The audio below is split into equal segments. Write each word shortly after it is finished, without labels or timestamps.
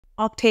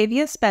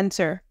Octavia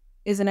Spencer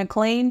is an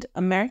acclaimed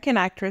American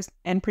actress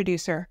and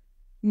producer,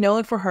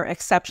 known for her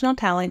exceptional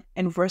talent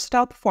and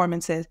versatile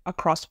performances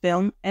across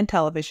film and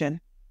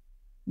television.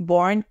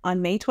 Born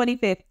on May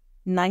 25,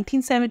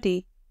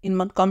 1970, in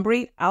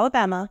Montgomery,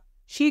 Alabama,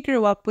 she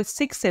grew up with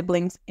 6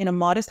 siblings in a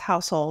modest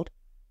household.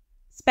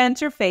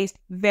 Spencer faced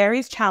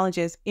various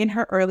challenges in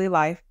her early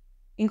life,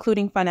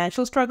 including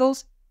financial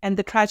struggles and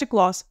the tragic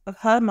loss of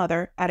her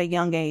mother at a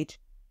young age.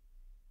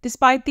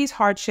 Despite these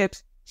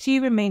hardships, she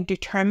remained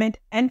determined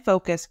and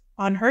focused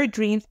on her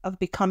dreams of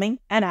becoming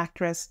an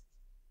actress.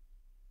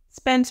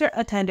 Spencer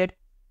attended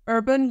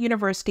Urban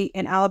University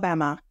in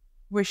Alabama,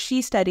 where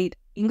she studied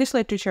English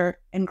literature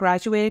and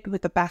graduated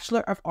with a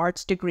Bachelor of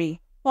Arts degree.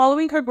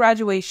 Following her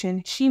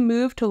graduation, she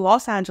moved to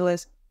Los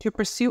Angeles to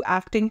pursue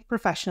acting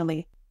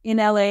professionally. In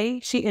LA,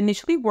 she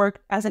initially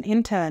worked as an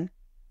intern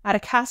at a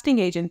casting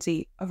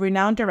agency of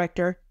renowned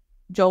director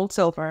Joel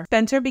Silver.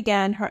 Spencer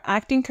began her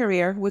acting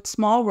career with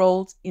small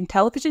roles in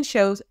television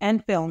shows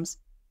and films,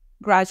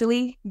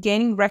 gradually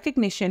gaining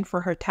recognition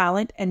for her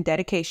talent and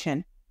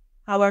dedication.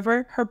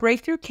 However, her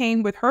breakthrough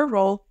came with her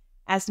role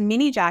as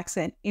Minnie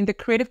Jackson in the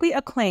critically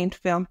acclaimed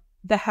film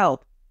The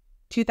Help,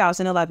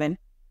 2011,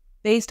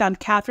 based on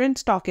Catherine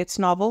Stockett's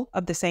novel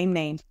of the same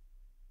name.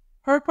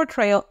 Her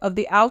portrayal of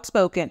the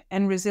outspoken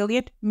and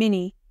resilient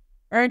Minnie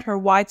earned her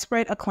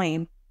widespread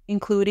acclaim,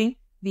 including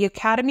the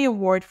Academy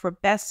Award for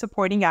Best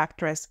Supporting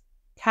Actress,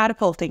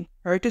 catapulting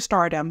her to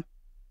stardom.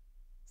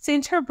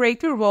 Since her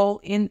breakthrough role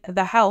in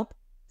The Help,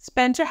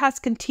 Spencer has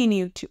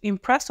continued to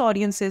impress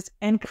audiences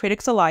and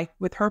critics alike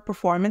with her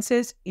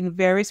performances in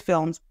various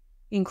films,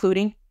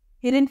 including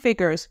Hidden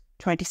Figures,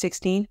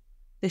 2016,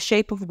 The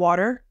Shape of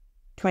Water,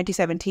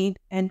 2017,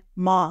 and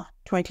Ma,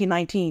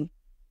 2019.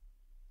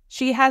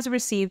 She has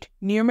received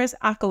numerous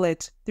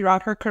accolades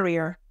throughout her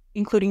career,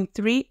 including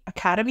 3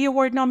 Academy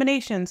Award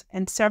nominations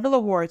and several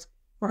awards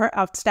for her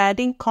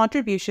outstanding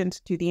contributions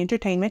to the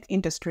entertainment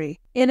industry.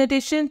 In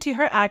addition to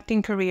her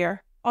acting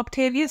career,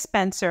 Octavia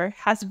Spencer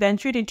has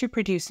ventured into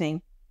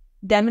producing,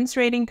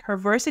 demonstrating her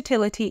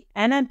versatility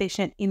and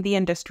ambition in the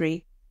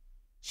industry.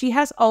 She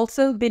has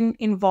also been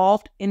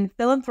involved in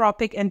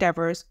philanthropic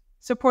endeavors,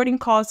 supporting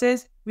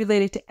causes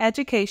related to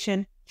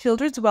education,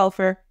 children's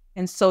welfare,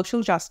 and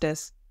social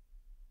justice.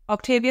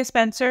 Octavia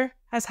Spencer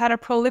has had a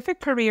prolific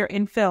career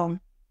in film,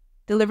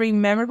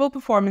 delivering memorable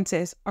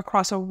performances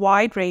across a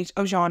wide range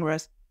of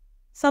genres.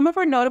 Some of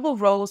her notable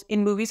roles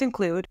in movies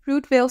include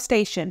Fruitvale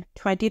Station,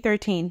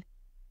 2013.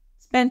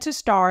 Spencer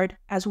starred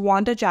as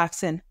Wanda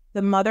Jackson,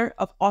 the mother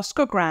of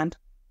Oscar Grant,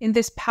 in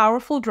this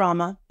powerful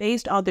drama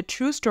based on the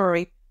true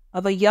story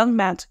of a young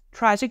man's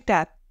tragic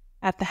death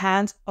at the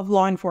hands of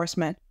law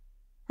enforcement.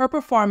 Her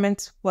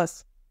performance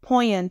was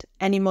poignant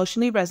and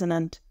emotionally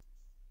resonant.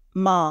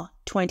 Ma,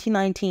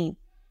 2019.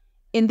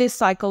 In this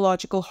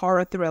psychological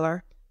horror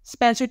thriller,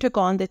 Spencer took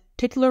on the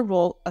titular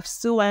role of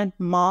Sue-Ann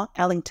Ma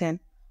Ellington,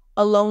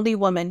 a lonely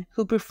woman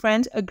who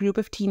befriends a group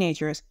of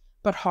teenagers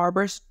but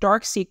harbors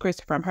dark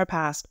secrets from her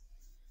past.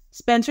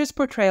 Spencer's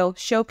portrayal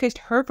showcased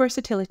her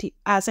versatility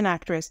as an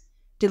actress,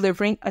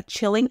 delivering a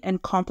chilling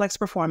and complex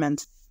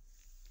performance.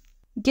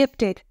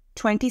 Gifted,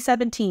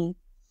 2017.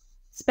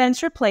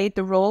 Spencer played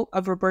the role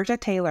of Roberta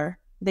Taylor,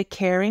 the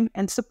caring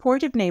and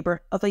supportive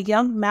neighbor of a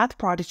young math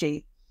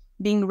prodigy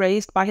being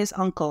raised by his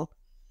uncle.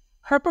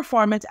 Her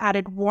performance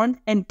added warmth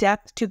and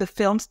depth to the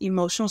film's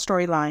emotional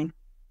storyline.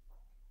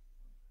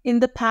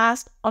 In the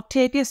past,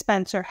 Octavia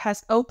Spencer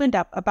has opened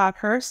up about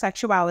her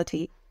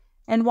sexuality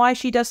and why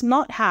she does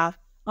not have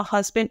a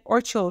husband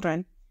or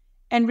children,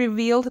 and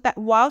revealed that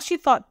while she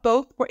thought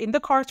both were in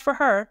the cards for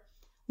her,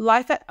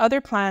 life had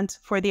other plans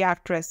for the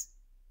actress.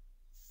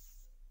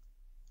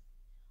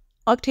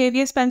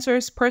 Octavia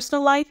Spencer's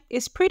personal life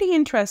is pretty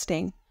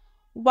interesting.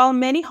 While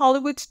many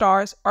Hollywood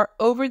stars are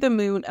over the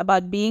moon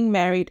about being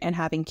married and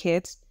having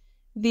kids,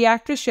 the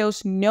actress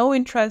shows no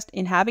interest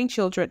in having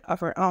children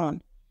of her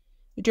own.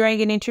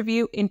 During an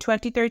interview in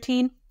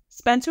 2013,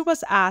 Spencer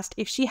was asked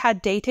if she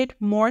had dated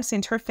more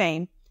since her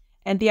fame,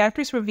 and the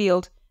actress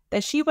revealed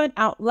that she went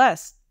out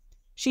less.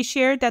 She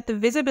shared that the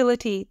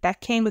visibility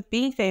that came with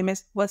being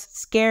famous was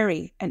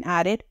scary and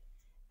added,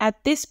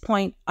 "At this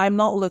point, I'm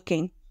not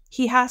looking.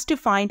 He has to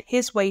find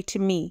his way to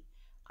me.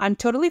 I'm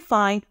totally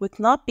fine with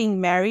not being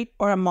married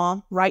or a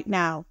mom right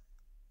now."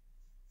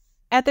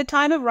 At the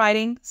time of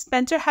writing,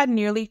 Spencer had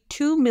nearly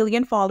 2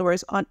 million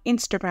followers on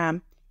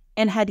Instagram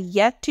and had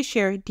yet to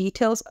share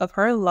details of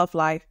her love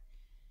life.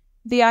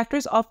 The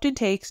actress often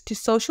takes to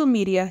social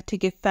media to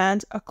give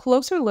fans a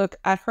closer look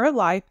at her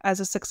life as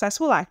a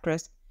successful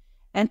actress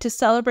and to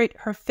celebrate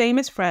her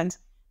famous friends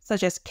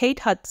such as Kate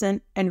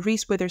Hudson and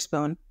Reese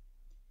Witherspoon.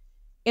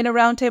 In a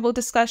roundtable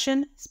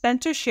discussion,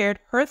 Spencer shared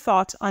her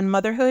thoughts on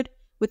motherhood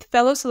with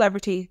fellow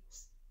celebrities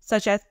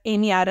such as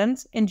Amy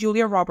Adams and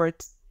Julia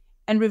Roberts,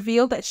 and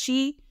revealed that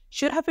she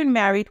should have been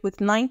married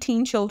with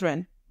 19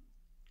 children.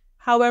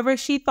 However,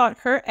 she thought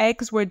her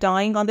eggs were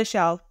dying on the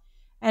shelf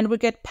and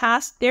would get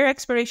past their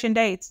expiration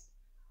dates.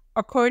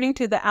 According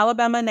to the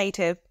Alabama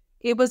native,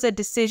 it was a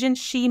decision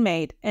she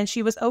made, and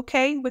she was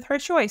okay with her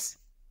choice.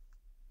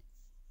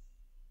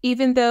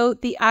 Even though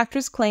the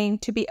actress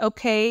claimed to be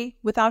okay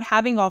without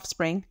having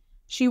offspring,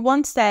 she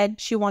once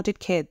said she wanted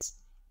kids.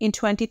 In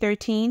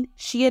 2013,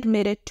 she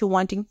admitted to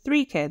wanting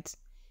 3 kids.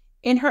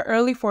 In her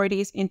early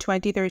 40s in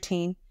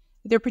 2013,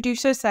 the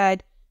producer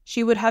said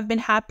she would have been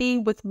happy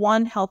with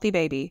 1 healthy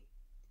baby.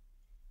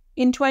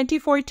 In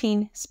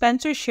 2014,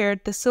 Spencer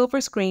shared the silver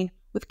screen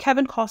with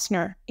Kevin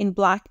Costner in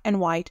Black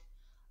and White,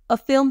 a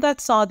film that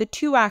saw the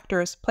 2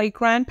 actors play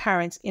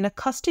grandparents in a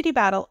custody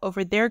battle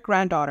over their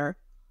granddaughter.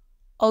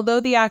 Although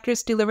the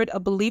actress delivered a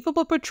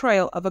believable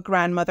portrayal of a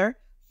grandmother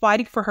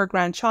fighting for her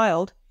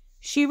grandchild,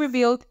 she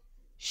revealed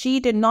she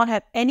did not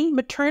have any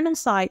maternal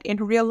side in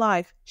real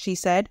life. She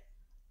said,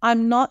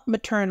 "I'm not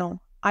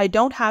maternal. I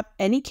don't have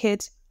any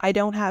kids. I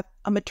don't have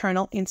a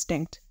maternal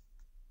instinct."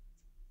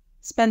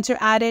 Spencer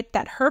added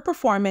that her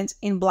performance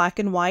in Black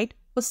and White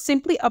was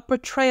simply a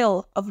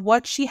portrayal of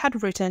what she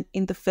had written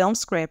in the film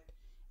script,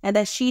 and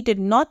that she did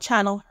not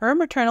channel her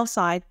maternal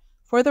side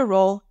for the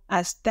role,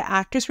 as the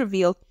actress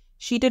revealed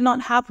she did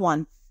not have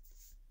one.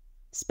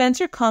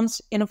 Spencer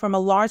comes in from a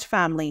large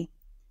family.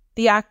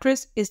 The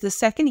actress is the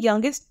second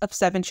youngest of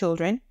 7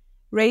 children,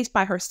 raised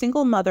by her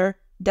single mother,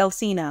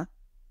 Delsina.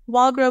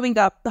 While growing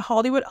up, the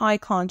Hollywood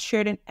icon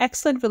shared an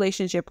excellent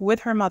relationship with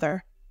her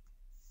mother.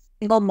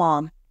 Single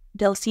mom,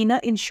 Delsina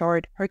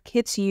ensured her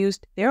kids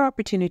used their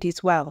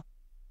opportunities well.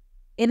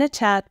 In a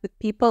chat with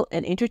People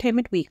and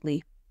Entertainment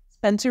Weekly,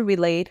 Spencer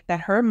relayed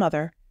that her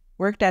mother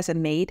worked as a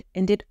maid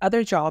and did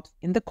other jobs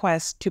in the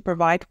quest to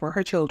provide for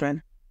her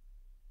children.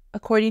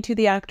 According to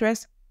the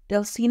actress,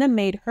 Delsina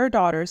made her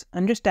daughters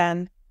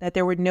understand that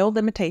there were no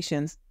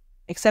limitations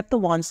except the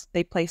ones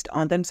they placed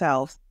on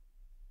themselves.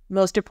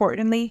 Most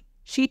importantly,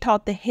 she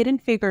taught the Hidden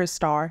Figures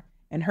star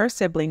and her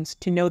siblings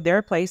to know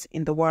their place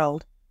in the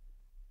world.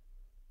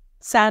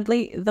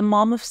 Sadly, the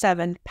mom of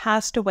 7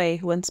 passed away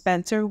when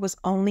Spencer was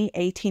only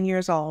 18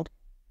 years old.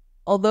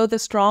 Although the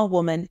strong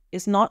woman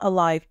is not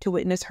alive to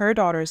witness her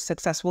daughter's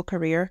successful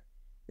career,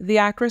 the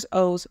actress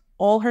owes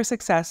all her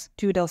success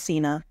to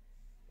Delsina.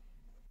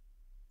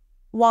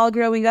 While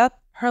growing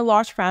up, her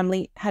large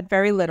family had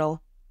very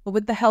little, but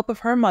with the help of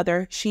her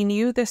mother, she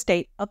knew the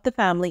state of the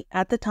family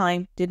at the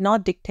time did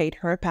not dictate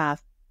her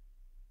path.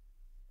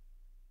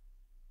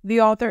 The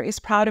author is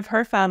proud of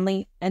her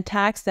family and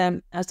tags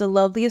them as the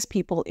loveliest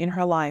people in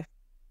her life.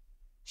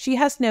 She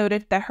has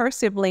noted that her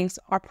siblings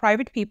are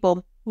private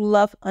people who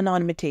love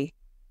anonymity,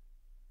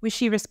 which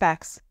she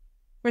respects.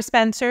 For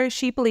Spencer,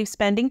 she believes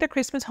spending the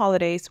Christmas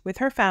holidays with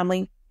her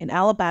family in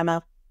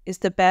Alabama is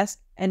the best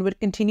and would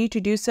continue to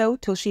do so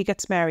till she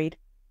gets married.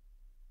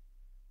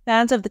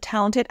 Fans of the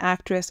talented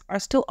actress are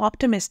still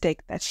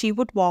optimistic that she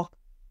would walk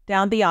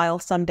down the aisle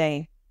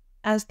someday,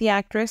 as the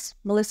actress,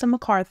 Melissa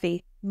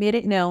McCarthy, made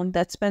it known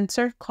that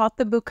Spencer caught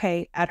the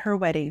bouquet at her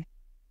wedding.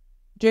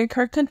 During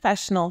her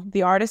confessional,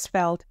 the artist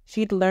felt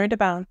she'd learned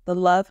about the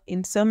love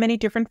in so many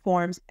different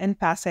forms and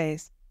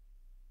facets.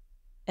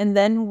 And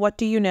then, what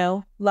do you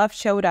know, love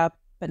showed up,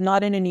 but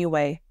not in a new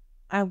way.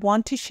 I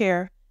want to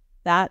share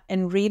that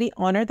and really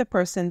honor the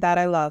person that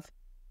I love,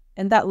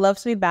 and that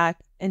loves me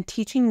back and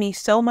teaching me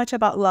so much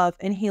about love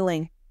and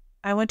healing.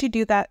 I want to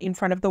do that in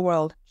front of the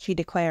world, she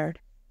declared.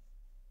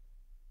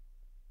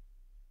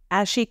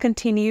 As she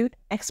continued,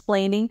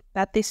 explaining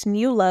that this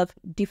new love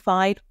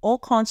defied all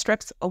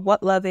constructs of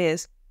what love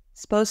is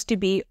supposed to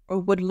be or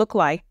would look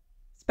like,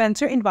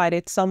 Spencer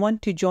invited someone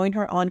to join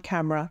her on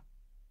camera.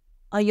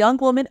 A young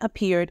woman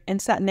appeared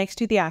and sat next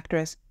to the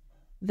actress.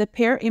 The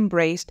pair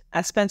embraced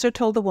as Spencer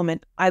told the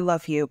woman, "I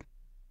love you."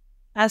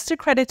 As the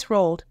credits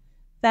rolled,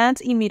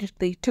 fans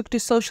immediately took to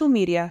social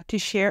media to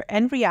share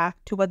and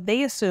react to what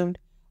they assumed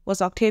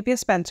was Octavia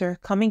Spencer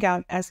coming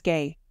out as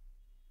gay.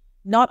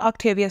 Not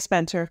Octavia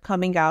Spencer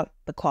coming out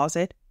the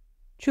closet.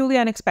 Truly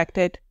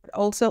unexpected, but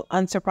also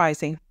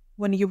unsurprising,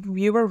 when a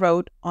viewer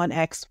wrote on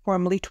X,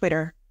 formerly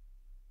Twitter,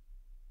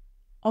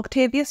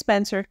 "Octavia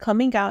Spencer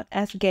coming out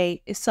as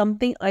gay is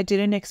something I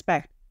didn't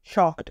expect.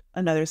 Shocked,"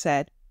 another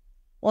said.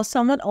 While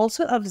someone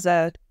also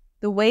observed,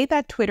 "The way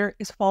that Twitter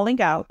is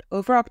falling out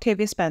over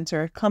Octavia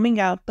Spencer coming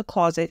out the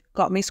closet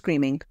got me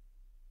screaming."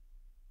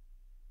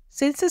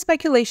 Since the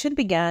speculation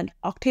began,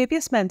 Octavia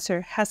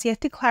Spencer has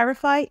yet to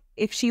clarify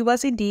if she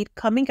was indeed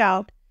coming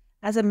out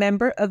as a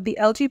member of the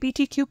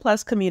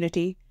LGBTQ+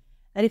 community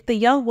and if the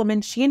young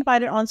woman she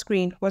invited on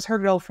screen was her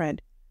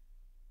girlfriend.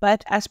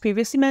 But as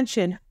previously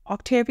mentioned,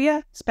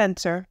 Octavia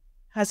Spencer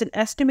has an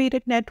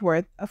estimated net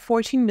worth of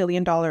 $14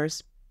 million.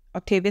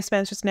 Octavia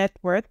Spencer's net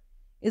worth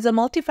is a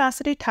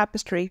multifaceted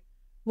tapestry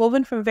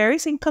woven from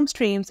various income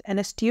streams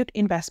and astute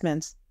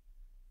investments.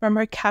 From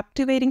her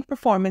captivating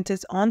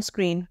performances on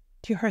screen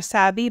to her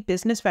savvy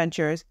business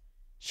ventures,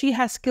 she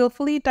has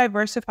skillfully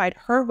diversified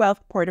her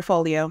wealth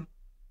portfolio.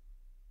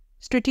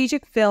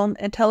 Strategic film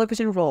and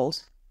television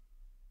roles.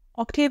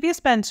 Octavia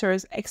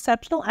Spencer's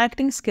exceptional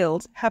acting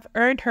skills have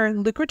earned her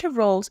lucrative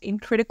roles in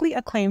critically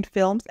acclaimed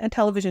films and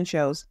television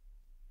shows,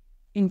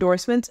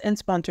 endorsements, and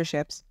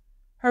sponsorships.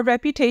 Her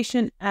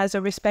reputation as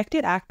a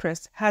respected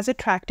actress has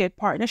attracted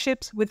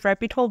partnerships with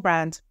reputable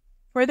brands,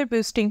 further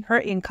boosting her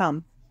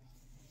income.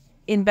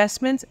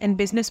 Investments and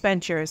business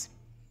ventures.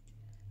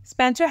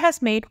 Spencer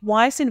has made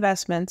wise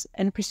investments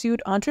and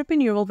pursued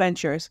entrepreneurial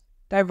ventures,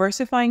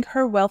 diversifying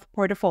her wealth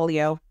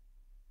portfolio.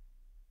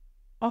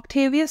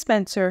 Octavia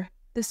Spencer,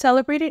 the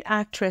celebrated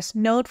actress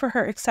known for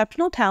her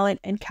exceptional talent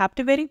and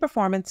captivating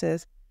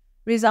performances,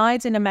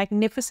 resides in a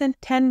magnificent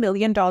 $10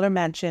 million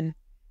mansion,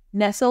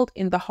 nestled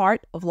in the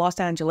heart of Los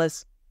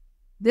Angeles.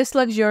 This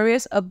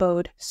luxurious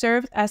abode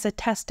serves as a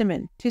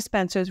testament to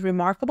Spencer's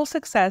remarkable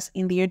success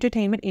in the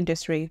entertainment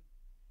industry,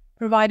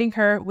 providing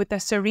her with a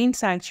serene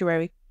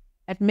sanctuary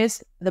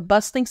amidst the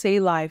bustling city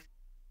life.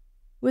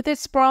 With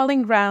its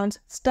sprawling grounds,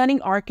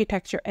 stunning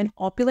architecture, and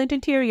opulent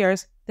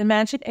interiors, the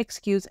mansion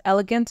exudes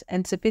elegance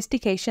and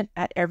sophistication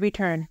at every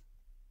turn.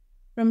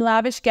 From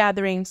lavish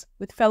gatherings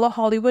with fellow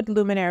Hollywood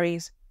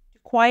luminaries to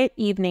quiet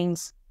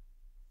evenings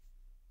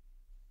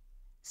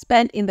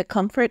spent in the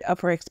comfort of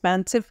her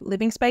expansive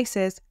living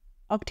spaces,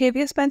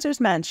 Octavia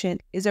Spencer's mansion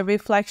is a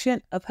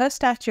reflection of her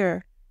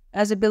stature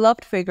as a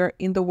beloved figure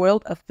in the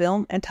world of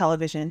film and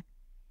television.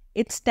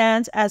 It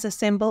stands as a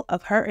symbol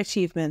of her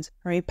achievements,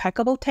 her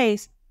impeccable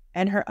taste,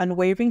 and her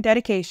unwavering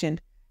dedication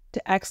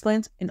to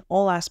excellence in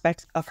all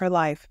aspects of her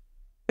life.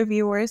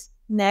 Viewers,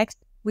 next,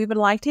 we would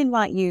like to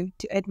invite you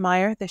to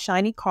admire the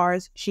shiny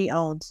cars she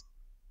owns.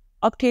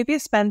 Octavia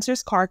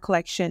Spencer's car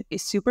collection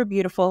is super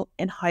beautiful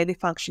and highly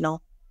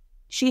functional.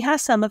 She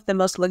has some of the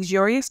most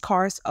luxurious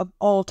cars of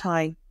all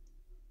time.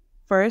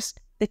 First,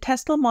 the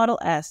Tesla Model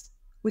S,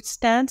 which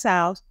stands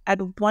out as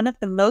one of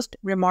the most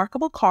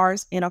remarkable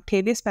cars in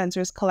Octavia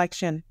Spencer's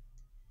collection.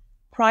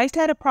 Priced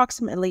at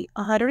approximately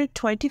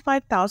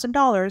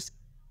 $125,000,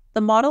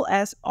 the Model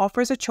S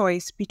offers a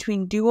choice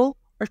between dual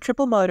or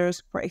triple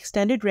motors for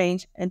extended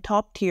range and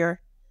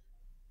top-tier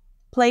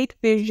plate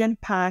vision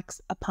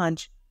packs a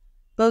punch,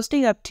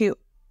 boasting up to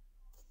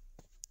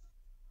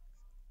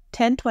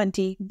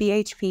 1020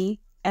 bhp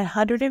and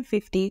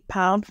 150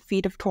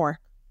 pound-feet of torque.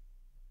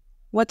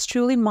 What's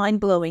truly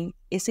mind-blowing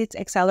is its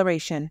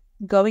acceleration,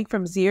 going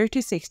from 0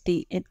 to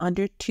 60 in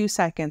under 2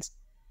 seconds.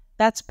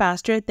 That's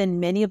faster than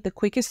many of the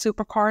quickest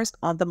supercars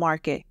on the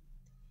market.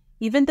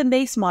 Even the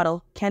base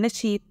model can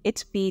achieve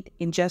its speed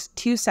in just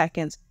 2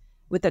 seconds,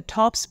 with a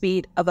top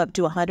speed of up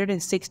to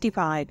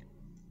 165.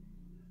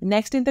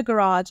 Next in the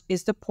garage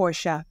is the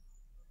Porsche,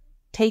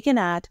 taken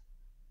at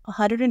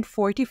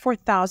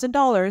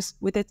 $144,000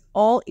 with its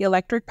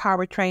all-electric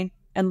powertrain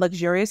and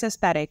luxurious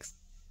aesthetics.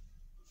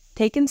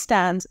 Taken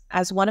stands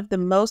as one of the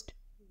most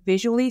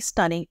visually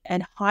stunning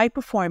and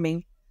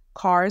high-performing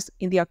cars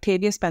in the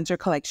Octavia Spencer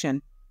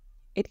collection.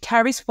 It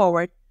carries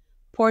forward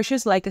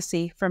Porsche's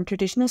legacy from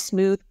traditional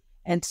smooth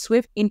and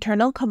swift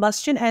internal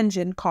combustion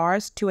engine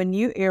cars to a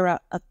new era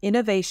of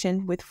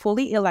innovation with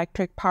fully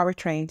electric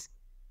powertrains.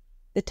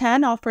 The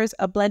Tan offers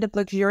a blend of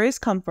luxurious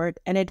comfort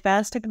and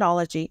advanced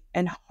technology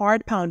and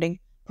hard-pounding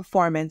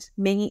performance,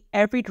 making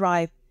every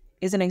drive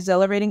is an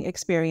exhilarating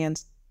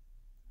experience.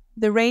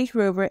 The Range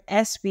Rover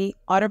SV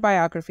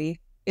Autobiography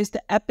is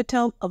the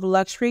epitome of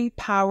luxury,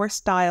 power,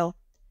 style,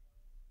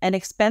 and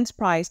expense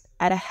priced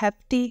at a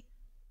hefty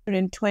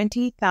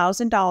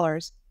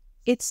 $120,000.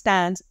 It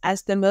stands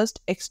as the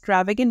most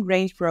extravagant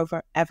Range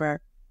Rover ever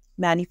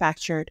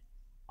manufactured,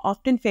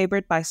 often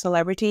favored by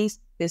celebrities,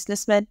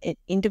 businessmen, and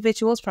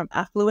individuals from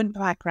affluent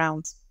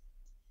backgrounds.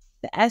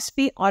 The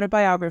SV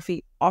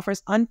Autobiography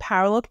offers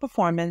unparalleled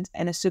performance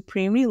and a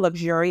supremely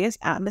luxurious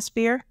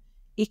atmosphere,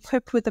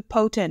 equipped with a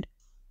potent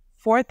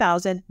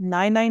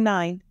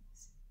 4,999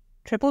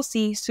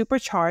 CCC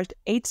supercharged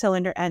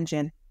 8-cylinder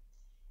engine.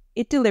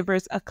 It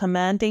delivers a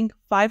commanding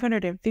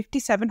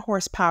 557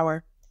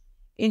 horsepower,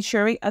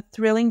 ensuring a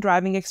thrilling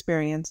driving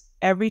experience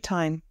every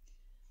time.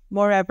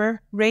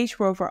 Moreover, Range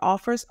Rover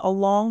offers a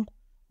long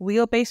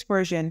wheelbase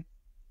version,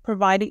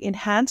 providing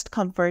enhanced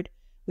comfort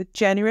with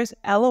generous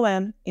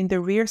LOM in the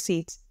rear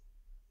seats.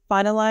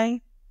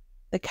 Finally,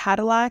 the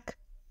Cadillac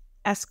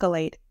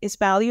Escalade is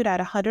valued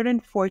at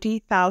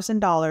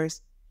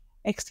 $140,000.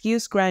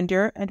 Excuse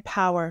grandeur and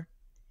power.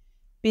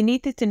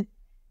 Beneath its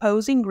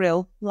imposing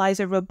grille lies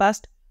a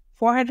robust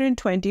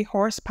 420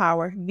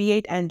 horsepower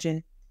V8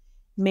 engine,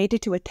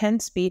 mated to a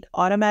 10-speed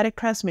automatic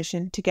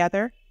transmission.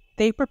 Together,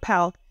 they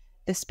propel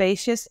the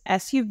spacious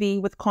SUV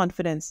with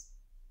confidence.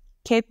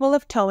 Capable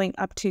of towing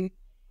up to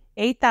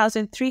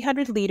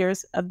 8,300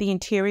 liters of the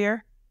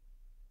interior,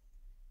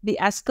 the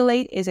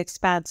Escalade is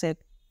expansive,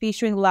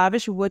 featuring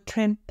lavish wood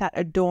trim that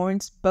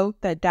adorns both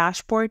the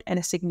dashboard and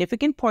a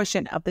significant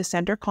portion of the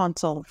center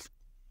console.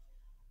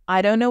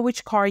 I don't know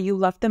which car you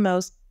love the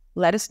most.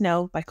 Let us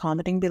know by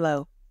commenting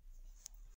below.